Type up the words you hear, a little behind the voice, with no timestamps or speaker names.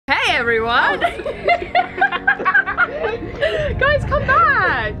everyone! Guys, come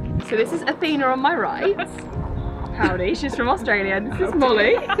back! So this is Athena on my right. Howdy, she's from Australia. This is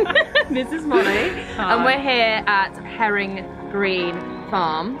Molly. This is Molly. Hi. And we're here at Herrings Green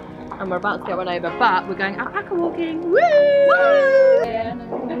Farm. And we're about to get one over, but we're going alpaca walking. Woo! Woo! Yeah.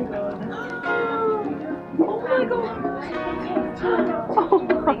 Oh my god. Oh my god.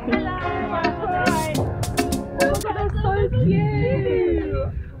 Oh, they're so cute.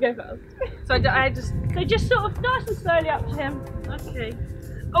 Go first. So they just sort of nice and slowly up to him. Okay.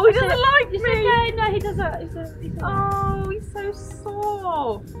 Oh, he doesn't like me. Okay. No, he doesn't. Oh, he's so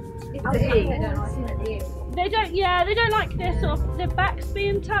soft. They don't like their sort of their backs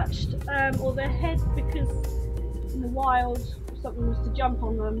being touched or their heads, because in the wild, if something was to jump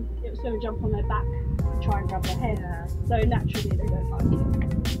on them, it was going to jump on their back and try and grab their head. Yeah. So naturally, they don't like it.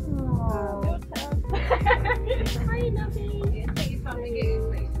 Hi, Nubby. I think it's time to get you.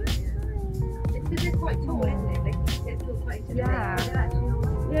 It's because they're quite tall, isn't it? They look quite yeah.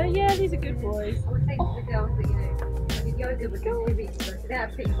 Yeah, these are good boys. I would take the girls that, you know, I did yoga with them 2 weeks ago, so they're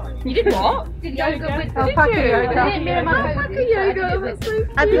absolutely fine. You did what? Did yoga with them. Alpaca yoga. Alpaca yoga, that's so cute.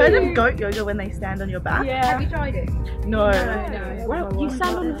 Have you heard of goat yoga when they stand on your back? Yeah. Have you tried it? No. Well, you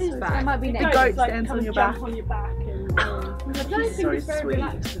stand on his back. That might be The next. goat like, stands on your jump back. on your back and, He's so sweet.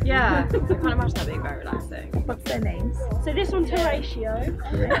 Yeah, I can't imagine that being very relaxing. What's their names? So this one's Horatio,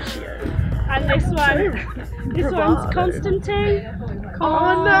 Horatio. and this one's Constantine.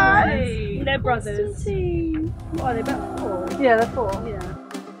 Oh, nice. They're brothers. What are they, about 4? Yeah, they're 4. Yeah.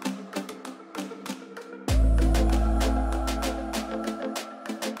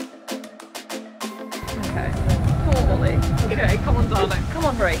 Okay. Poor Molly. Okay, come on, darling. Come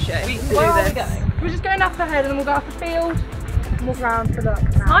on, Horatio. Where are we going? We're just going up ahead and then we'll go up the field and walk around for the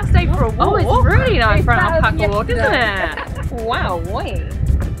canal. Nice day for a walk. Oh, it's really nice for an better than alpaca walk, isn't yesterday. it? Wow, wait.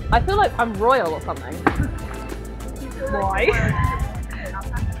 I feel like I'm royal or something. Why?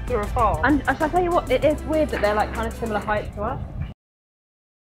 You're a farm. And shall I tell you what? It is weird that they're like kind of similar height to us.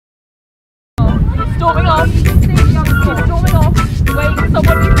 He's storming off. He's storming off. Wait,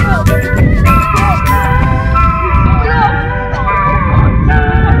 someone needs help.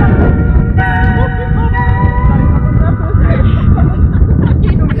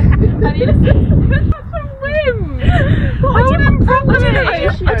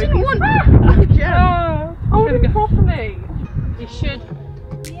 I didn't want properly. You should.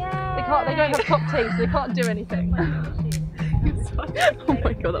 Yeah. They don't have top teeth, so they can't do anything. Oh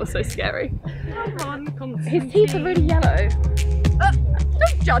my god, that was so scary. His teeth are really yellow.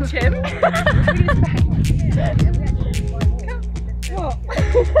 Don't judge him.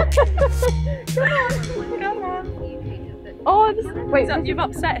 Come on. Oh, wait, you've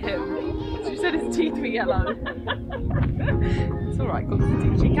upset him. She said his teeth were yellow. It's alright,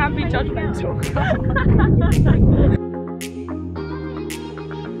 Constantine. She can be judgmental.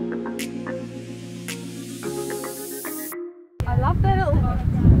 I love their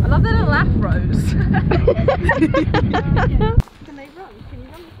little afros. Can they run? Can you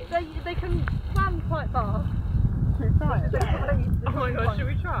run? They can climb quite far. Oh my god, should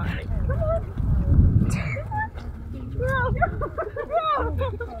we try? Come on.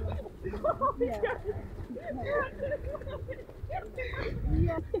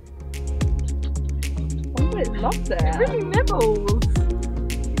 Oh, it loves it. It really nibbles.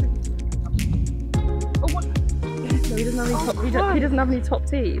 Oh, what? No, he doesn't have any top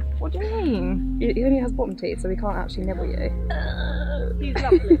teeth. What do you mean? He only has bottom teeth, so he can't actually nibble you. He's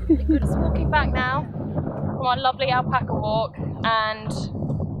lovely. We're just walking back now from our lovely alpaca walk, and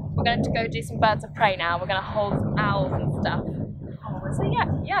we're going to go do some birds of prey now. We're going to hold some owls and stuff. So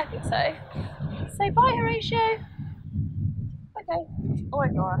yeah, I think so. Say bye, Horatio. Okay. Or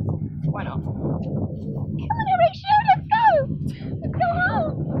ignore us. Why not? Come on, Horatio, let's go! Let's go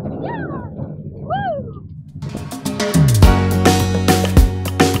home! Yeah! Woo!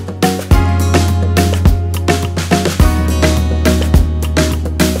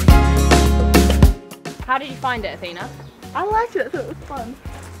 How did you find it, Athena? I liked it, I thought it was fun.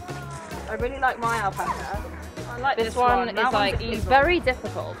 I really like my alpaca. I like This one is like, it's very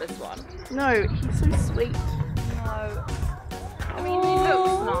difficult, this one. No, he's so sweet. No. I mean, he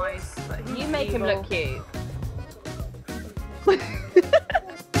looks nice, but you make him look cute.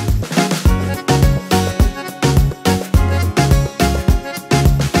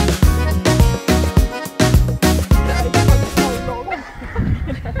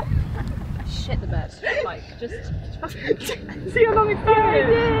 Shit the bed. Like, just See how long it's been?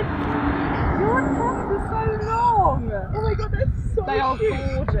 Your hands are so long. Oh my god, they're so they are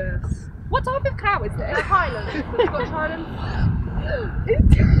gorgeous. What type of cow is this? Highland. Scotch Highland.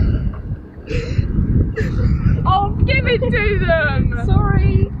 me do them.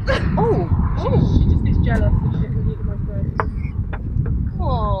 Sorry. Oh. She just is jealous that she didn't eat my food.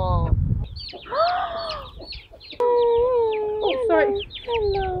 Oh. Oh, sorry.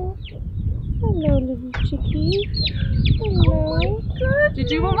 Hello. Hello, little chickie. Hello. Oh my God. Did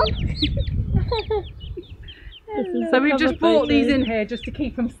you want one? So we've just brought these in here just to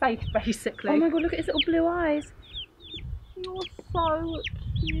keep them safe, basically. Oh my God, look at his little blue eyes. You're so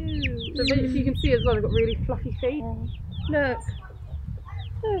cute. So if you can see as well, they've got really fluffy feet. Look.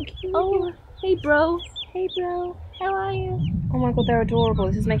 Look. Oh, hey bro. Hey bro. How are you? Oh my God, they're adorable.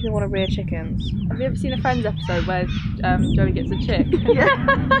 This is making me want to rear chickens. Have you ever seen a Friends episode where Joey gets a chick?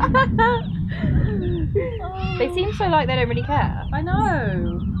 They seem so like they don't really care. I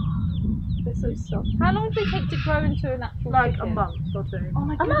know. They're so soft. How long do they take to grow into an actual Like chicken? a month or two. Oh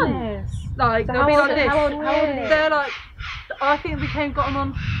my A goodness. Like So they'll how be old like are- this. how old are they? They're like, I think we got them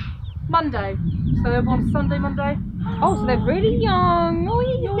on Monday. So they're born Sunday, Monday. Oh, so they're really young. Oh,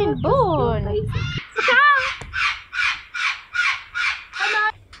 yeah, you've been born.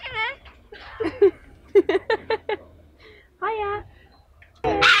 Hiya.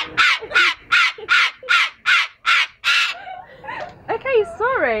 Okay,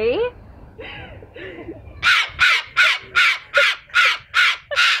 sorry.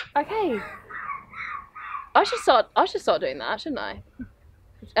 Okay. I should start doing that, shouldn't I?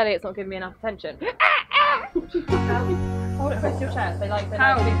 Elliot's not giving me enough attention. Hold it close to your chest. They like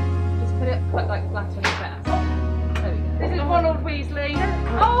How? just put it like flat on your chest. There we go. This is Ronald Weasley.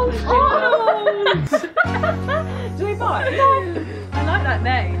 Oh! Do we bite? I like that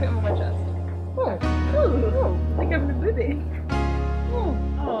name. Put him on my chest. Like having a baby.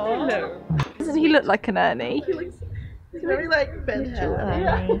 Hello. Doesn't he look like an Ernie? It's very like Bedford.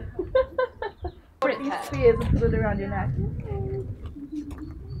 Ernie. Spears and put it around your neck.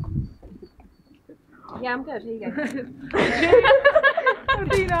 Yeah, I'm good. Here you go. I'm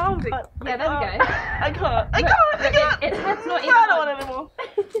being old. Yeah, there we go. I can't. Its head's not I even. don't want it anymore.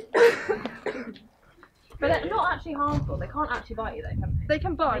 But they're not actually harmful. They can't actually bite you, though, can they? They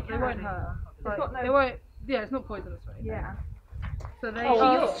can bite, they won't hurt. It's got no- They won't. Yeah, it's not poisonous or anything. Yeah. So they Oh,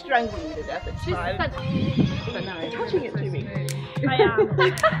 are. you're strangling me to death. It's fine. But no. Touching it to me. I am.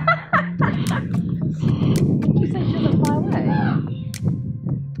 You said she doesn't fly away.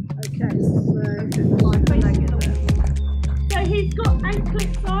 Okay, so he's got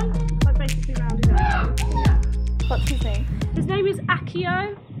anklets on, like basically rounded out. What's his name? His name is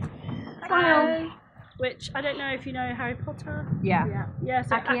Accio. Hi. Which I don't know if you know Harry Potter. Yeah. Yeah,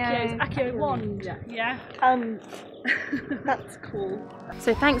 so Accio. Accio wand. Yeah. That's cool.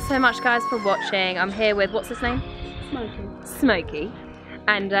 So thanks so much, guys, for watching. I'm here with, what's his name? Smoking. Smokey.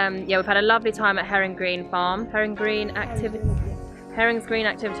 And yeah, we've had a lovely time at Herrings Green Farm. Herrings Green Activity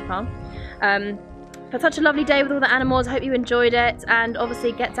Farm. For such a lovely day with all the animals. I hope you enjoyed it, and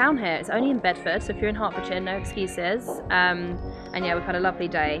obviously get down here. It's only in Bedford, so if you're in Hertfordshire, no excuses. And yeah, we've had a lovely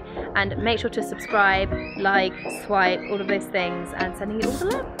day. And make sure to subscribe, like, swipe, all of those things, and sending you all the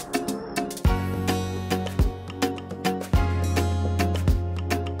love.